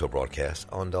 and also broadcast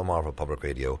on Delmarva Public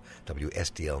Radio,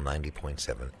 WSDL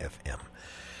 90.7 FM.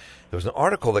 There was an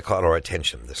article that caught our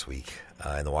attention this week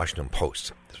in the Washington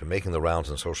Post. It's been making the rounds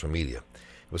on social media.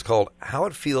 It was called How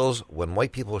It Feels When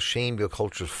White People Shame Your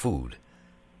Culture's Food,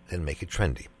 Then Make It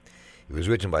Trendy. It was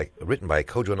written by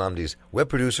Kojo Namdi's web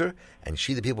producer and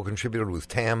She the People contributor Ruth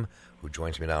Tam, who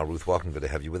joins me now. Ruth, welcome. Good to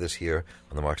have you with us here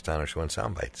on the Mark Steiner Show and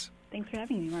Sound Bites. Thanks for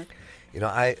having me, Mark.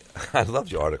 I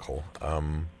loved your article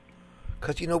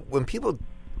because, when people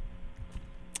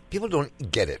don't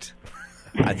get it,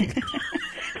 I think...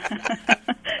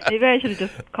 Maybe I should have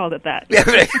just called it that.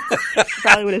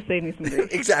 Probably would have saved me some grief.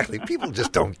 Exactly. People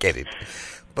just don't get it.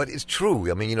 But it's true.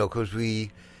 I mean, because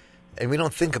we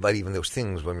don't think about even those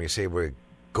things when we say we're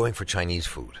going for Chinese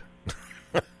food.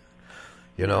 That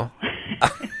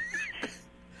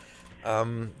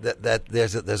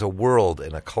there's a world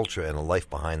and a culture and a life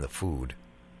behind the food.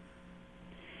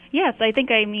 Yes, I think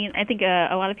a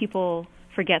lot of people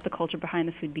forget the culture behind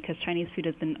the food because Chinese food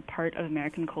has been a part of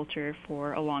American culture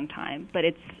for a long time. But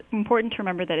it's important to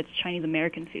remember that it's Chinese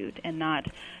American food and not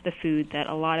the food that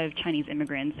a lot of Chinese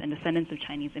immigrants and descendants of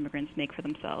Chinese immigrants make for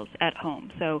themselves at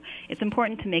home. So it's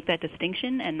important to make that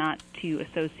distinction and not to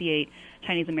associate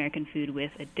Chinese American food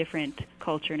with a different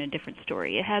culture and a different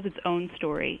story. It has its own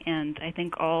story, and I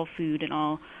think all food and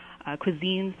all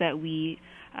cuisines that we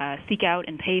seek out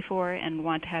and pay for and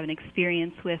want to have an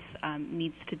experience with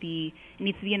needs to be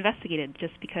investigated,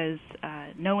 just because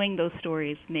knowing those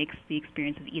stories makes the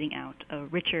experience of eating out a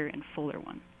richer and fuller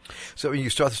one. So when you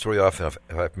start the story off, and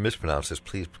if I mispronounce this,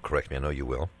 please correct me. I know you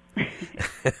will.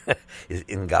 Is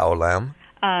in Gao Lam?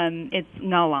 It's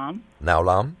Ngao Lam. Ngao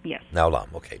Lam? Yes. Ngao Lam.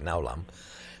 Okay, Ngao Lam.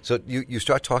 So you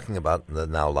start talking about the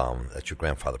Ngao Lam that your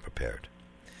grandfather prepared,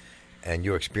 and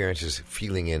your experiences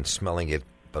feeling it, smelling it,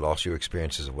 but also your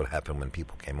experiences of what happened when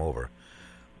people came over,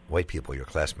 white people, your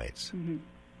classmates. Mm-hmm.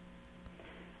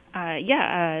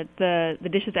 The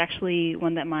dish is actually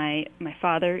one that my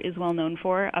father is well known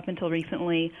for. Up until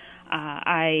recently,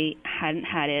 I hadn't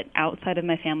had it outside of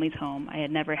my family's home. I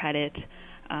had never had it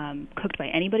cooked by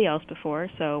anybody else before.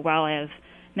 So while I have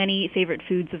many favorite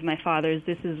foods of my father's,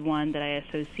 this is one that I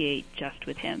associate just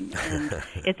with him. And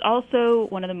it's also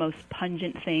one of the most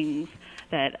pungent things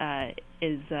that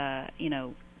is,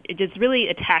 it just really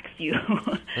attacks you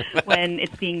when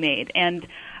it's being made. And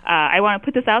I want to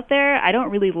put this out there. I don't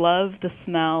really love the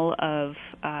smell of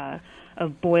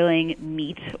boiling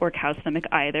meat or cow's stomach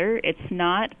either. It's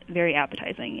not very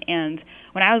appetizing. And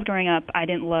when I was growing up, I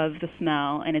didn't love the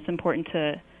smell, and it's important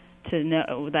to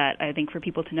know that, I think for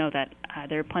people to know that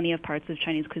there are plenty of parts of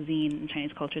Chinese cuisine and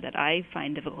Chinese culture that I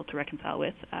find difficult to reconcile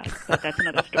with, but that's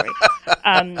another story.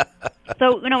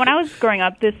 So, when I was growing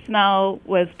up, this smell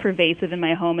was pervasive in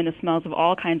my home, and the smells of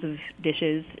all kinds of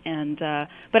dishes, and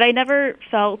but I never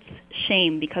felt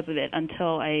shame because of it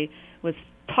until I was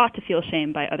taught to feel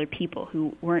shame by other people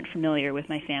who weren't familiar with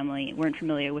my family, weren't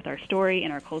familiar with our story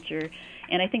and our culture,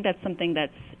 and I think that's something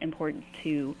that's important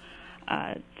to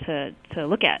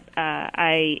look at.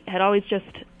 I had always just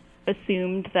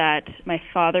assumed that my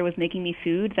father was making me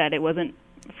food, that it wasn't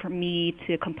for me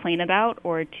to complain about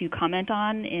or to comment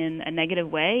on in a negative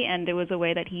way, and it was a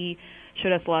way that he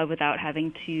showed us love without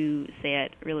having to say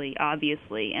it really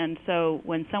obviously. And so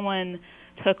when someone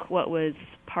took what was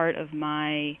part of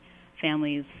my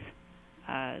family's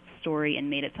story and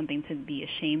made it something to be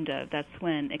ashamed of, that's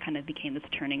when it kind of became this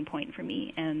turning point for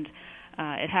me. And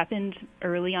it happened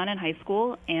early on in high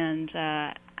school, and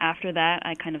after that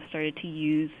I kind of started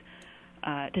to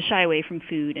shy away from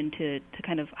food and to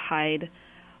kind of hide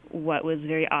what was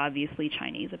very obviously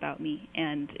Chinese about me.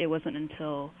 And it wasn't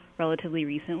until relatively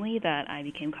recently that I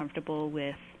became comfortable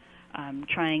with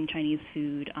trying Chinese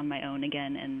food on my own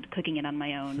again and cooking it on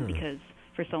my own, because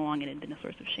for so long it had been a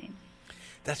source of shame.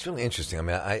 That's really interesting. I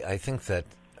mean, I think that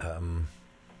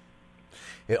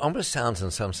it almost sounds in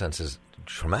some senses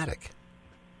traumatic.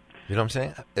 You know what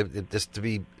I'm saying? Just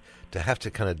to have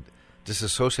to kind of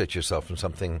disassociate yourself from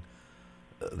something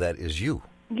that is you.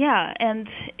 Yeah, and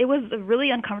it was a really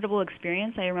uncomfortable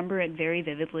experience. I remember it very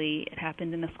vividly. It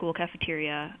happened in the school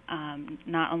cafeteria,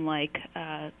 not unlike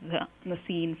the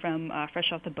scene from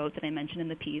Fresh Off the Boat that I mentioned in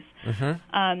the piece.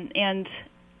 Mm-hmm. And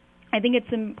I think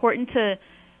it's important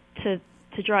to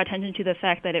draw attention to the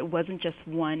fact that it wasn't just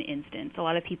one instance. A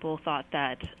lot of people thought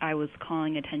that I was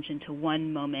calling attention to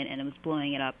one moment and it was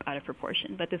blowing it up out of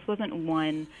proportion. But this wasn't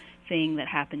one thing that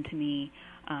happened to me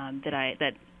that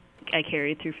I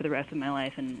carried through for the rest of my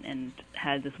life and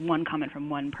had this one comment from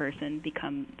one person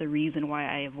become the reason why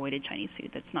I avoided Chinese food.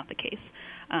 That's not the case.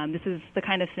 This is the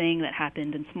kind of thing that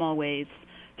happened in small ways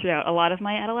throughout a lot of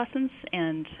my adolescence,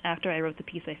 and after I wrote the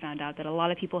piece I found out that a lot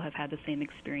of people have had the same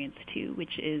experience too,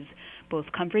 which is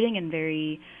both comforting and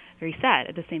very, very sad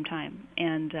at the same time.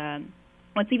 And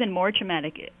what's even more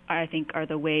traumatic, I think, are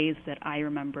the ways that I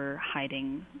remember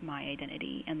hiding my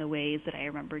identity and the ways that I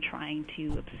remember trying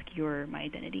to obscure my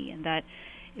identity. And that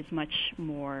is much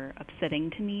more upsetting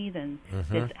to me than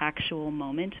this actual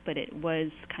moment, but it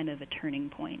was kind of a turning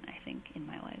point, I think, in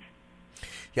my life.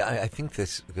 Yeah, I think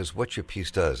this, because what your piece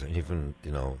does, and even,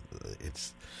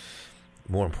 it's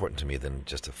more important to me than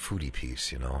just a foodie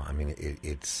piece, I mean,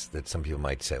 it's that some people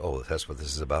might say, oh, that's what this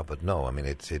is about, but no, I mean,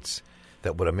 it's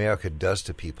that what America does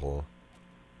to people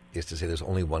is to say there's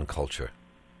only one culture,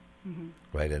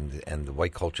 right? And the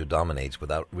white culture dominates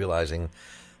without realizing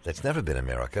that's never been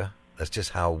America. That's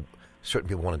just how certain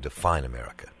people want to define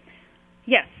America.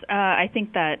 Yes, I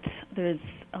think that there's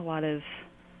a lot of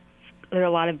there are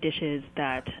a lot of dishes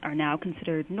that are now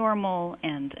considered normal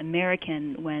and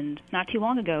American when not too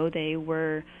long ago they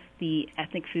were the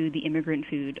ethnic food, the immigrant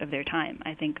food of their time.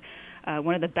 I think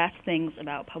one of the best things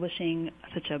about publishing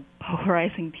such a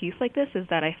polarizing piece like this is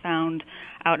that I found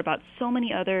out about so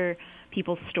many other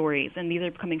people's stories, and these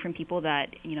are coming from people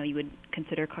that you would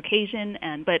consider Caucasian,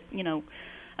 but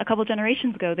a couple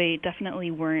generations ago they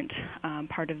definitely weren't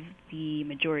part of the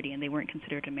majority, and they weren't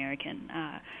considered American.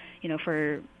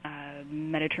 For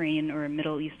Mediterranean or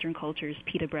Middle Eastern cultures,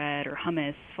 pita bread or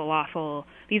hummus, falafel,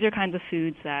 these are kinds of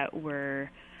foods that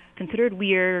were considered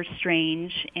weird,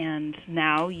 strange, and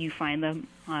now you find them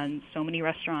on so many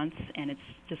restaurants, and it's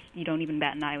just, you don't even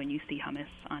bat an eye when you see hummus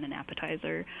on an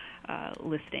appetizer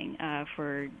listing.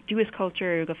 For Jewish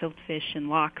culture, gefilte fish and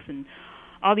lox and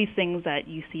all these things that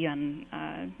you see on,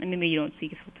 maybe you don't see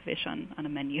gefilte fish on a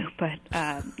menu, but,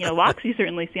 lox you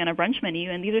certainly see on a brunch menu,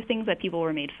 and these are things that people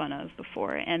were made fun of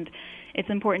before. And it's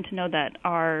important to know that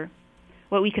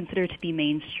what we consider to be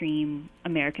mainstream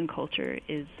American culture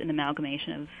is an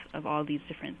amalgamation of all these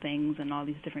different things and all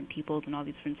these different peoples and all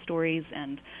these different stories.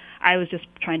 And I was just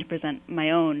trying to present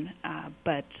my own,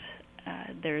 but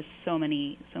there's so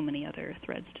many other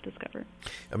threads to discover.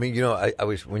 I mean, I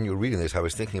was, when you were reading this, I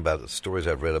was thinking about the stories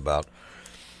I've read about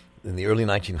in the early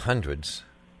 1900s.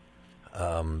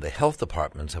 The health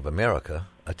departments of America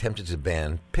attempted to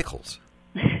ban pickles.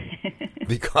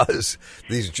 Because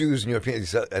these Jews and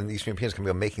Europeans and Eastern Europeans can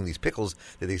be making these pickles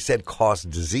that they said caused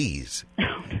disease,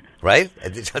 right?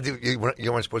 You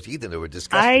weren't supposed to eat them; they were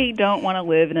disgusting. I don't want to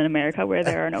live in an America where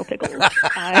there are no pickles.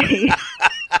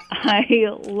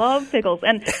 I love pickles,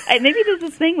 and maybe there's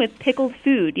this thing with pickled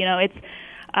food. It's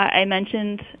I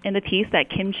mentioned in the piece that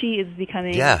kimchi is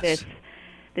becoming this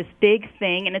big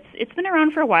thing, and it's been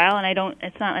around for a while. And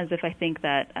it's not as if I think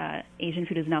that Asian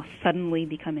food is now suddenly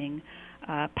becoming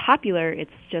popular.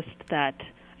 It's just that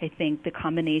I think the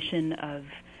combination of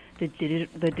the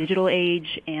digital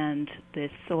age and the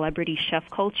celebrity chef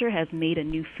culture has made a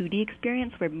new foodie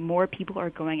experience where more people are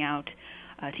going out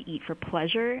to eat for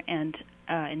pleasure. And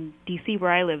in D.C.,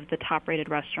 where I live, the top-rated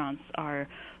restaurants are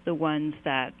the ones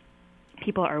that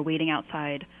people are waiting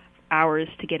outside hours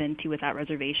to get into without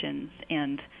reservations.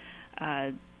 And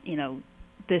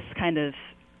this kind of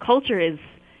culture is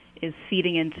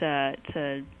feeding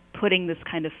into putting this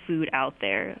kind of food out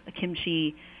there.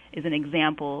 Kimchi is an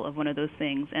example of one of those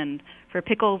things. And for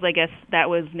pickles, I guess that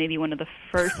was maybe one of the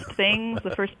first things,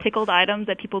 the first pickled items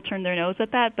that people turned their nose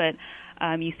at that. But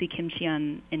you see kimchi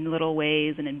in little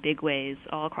ways and in big ways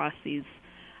all across these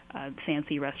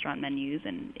fancy restaurant menus,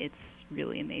 and it's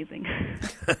really amazing.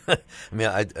 I mean,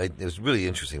 it was really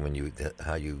interesting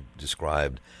how you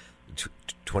described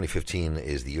 2015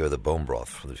 is the year of the bone broth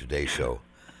for the Today Show.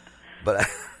 But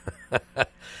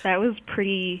that was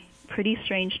pretty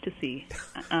strange to see.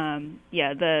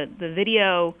 The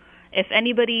video, if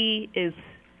anybody is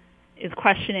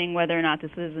questioning whether or not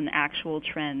this is an actual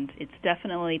trend, it's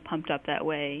definitely pumped up that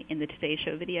way in the Today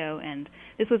Show video. And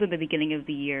this was at the beginning of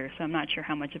the year, so I'm not sure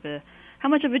how much of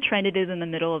a trend it is in the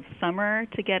middle of summer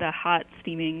to get a hot,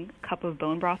 steaming cup of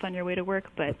bone broth on your way to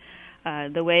work. But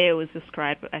the way it was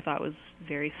described, I thought was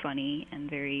very funny and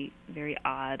very, very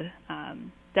odd.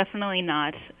 Definitely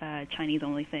not a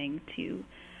Chinese-only thing to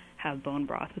have bone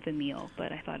broth with a meal,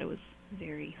 but I thought it was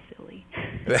very silly.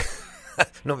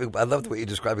 No, I love the way you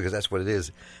describe it, because that's what it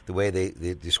is, the way they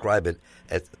describe it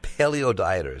as paleo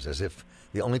dieters, as if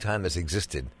the only time this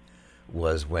existed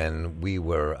was when we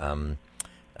were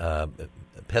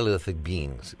Paleolithic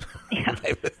beings. Yeah.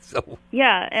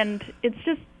 Yeah, and it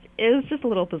was just a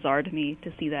little bizarre to me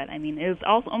to see that. I mean, it was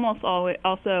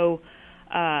also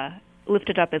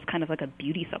lifted up as kind of like a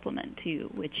beauty supplement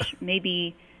too, which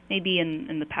maybe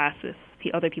in the past with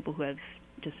other people who have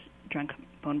just drunk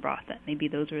bone broth, that maybe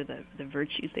those were the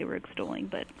virtues they were extolling,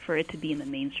 but for it to be in the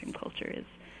mainstream culture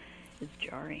is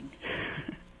jarring.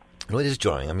 Well, it is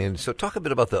jarring. I mean, so talk a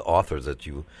bit about the authors that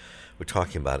you were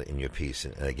talking about in your piece.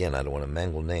 And again, I don't want to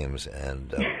mangle names.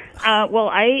 And well,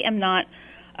 I am not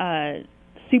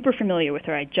super familiar with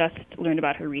her. I just learned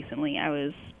about her recently. I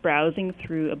was browsing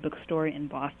through a bookstore in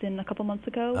Boston a couple months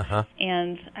ago,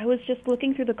 and I was just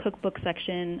looking through the cookbook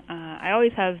section. I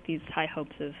always have these high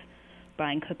hopes of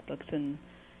buying cookbooks and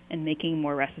making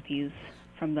more recipes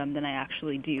from them than I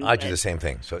actually do. I do the same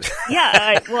thing. So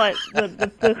yeah,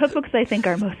 the cookbooks I think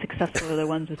are most successful are the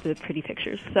ones with the pretty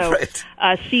pictures. So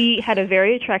right. She had a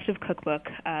very attractive cookbook.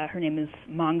 Her name is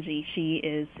Mongji. She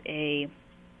is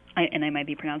and I might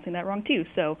be pronouncing that wrong too.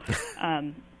 So,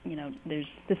 this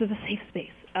is a safe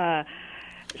space.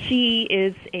 She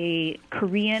is a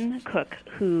Korean cook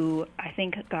who I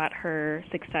think got her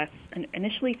success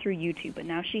initially through YouTube, but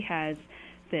now she has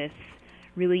this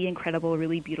really incredible,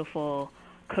 really beautiful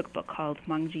cookbook called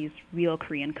Mangji's Real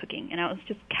Korean Cooking. And I was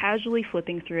just casually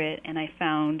flipping through it, and I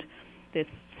found this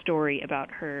story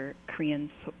about her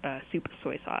Korean soup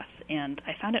soy sauce, and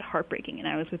I found it heartbreaking. And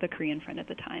I was with a Korean friend at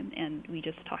the time, and we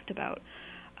just talked about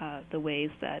the ways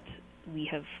that we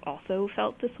have also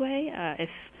felt this way.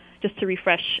 Just to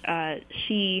refresh,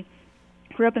 she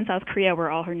grew up in South Korea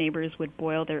where all her neighbors would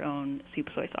boil their own soup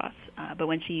soy sauce. But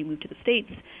when she moved to the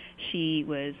States, she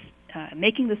was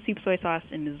making the soup soy sauce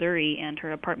in Missouri, and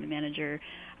her apartment manager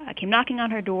came knocking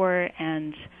on her door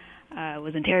and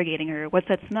was interrogating her. What's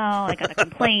that smell? I got a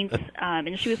complaint.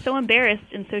 And she was so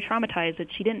embarrassed and so traumatized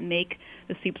that she didn't make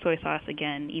the soup soy sauce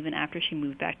again, even after she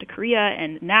moved back to Korea.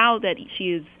 And now that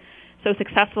she is so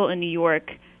successful in New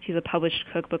York, she's a published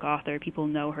cookbook author. People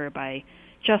know her by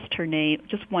just her name,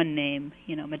 just one name,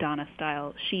 Madonna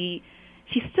style. She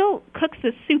still cooks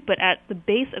this soup, but at the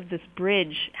base of this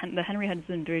bridge, the Henry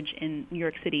Hudson Bridge in New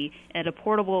York City, at a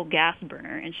portable gas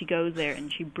burner. And she goes there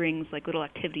and she brings like little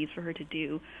activities for her to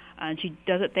do, and she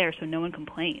does it there so no one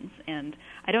complains. And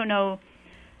I don't know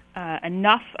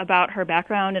enough about her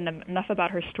background and enough about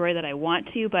her story that I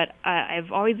want to, but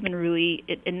I've always been really,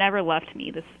 it never left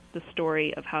me, the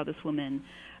story of how this woman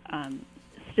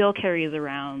still carries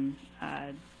around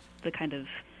the kind of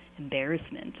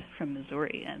embarrassment from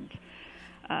Missouri. And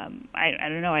I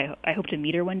don't know, I hope to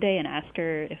meet her one day and ask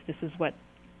her if this is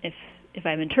if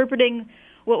I'm interpreting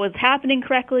what was happening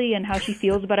correctly and how she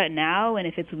feels about it now, and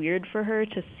if it's weird for her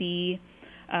to see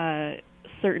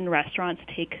certain restaurants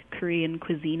take Korean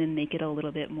cuisine and make it a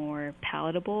little bit more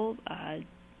palatable. I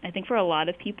think for a lot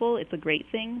of people it's a great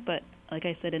thing, but like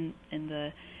I said in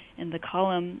the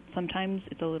column, sometimes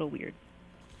it's a little weird.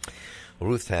 Well,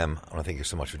 Ruth Tam, I want to thank you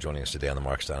so much for joining us today on the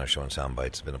Mark Steiner Show and Soundbites.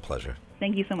 It's been a pleasure.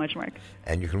 Thank you so much, Mark.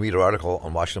 And you can read her article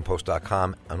on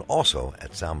WashingtonPost.com and also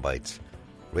at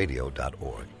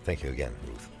SoundbitesRadio.org. Thank you again,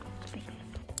 Ruth. Thanks.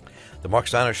 The Mark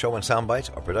Steiner Show and Soundbites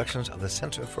are productions of the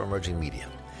Center for Emerging Media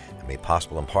and made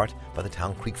possible in part by the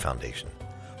Town Creek Foundation.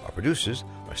 Our producers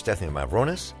are Stephanie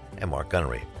Mavronis and Mark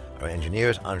Gunnery. Our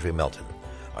engineer is Andre Melton.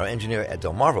 Our engineer at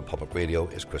Delmarva Public Radio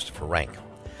is Christopher Rank.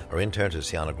 Our interns are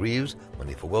Sienna Greaves,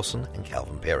 Monifa Wilson, and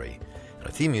Calvin Perry. And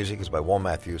our theme music is by Wal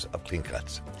Matthews of Clean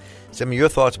Cuts. Send me your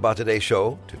thoughts about today's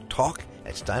show to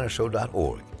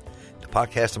talk@steinershow.org. To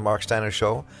podcast the Mark Steiner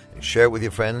Show and share it with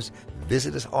your friends,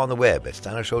 visit us on the web at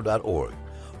steinershow.org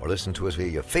or listen to us via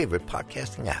your favorite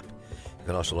podcasting app. You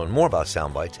can also learn more about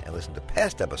Soundbites and listen to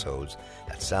past episodes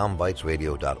at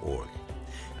soundbitesradio.org.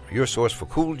 Your source for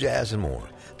cool jazz and more,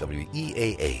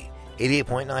 WEAA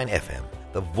 88.9 FM,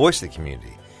 the voice of the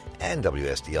community, and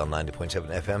WSDL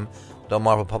 90.7 FM,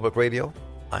 Delmarva Public Radio.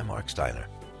 I'm Mark Steiner.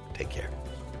 Take care.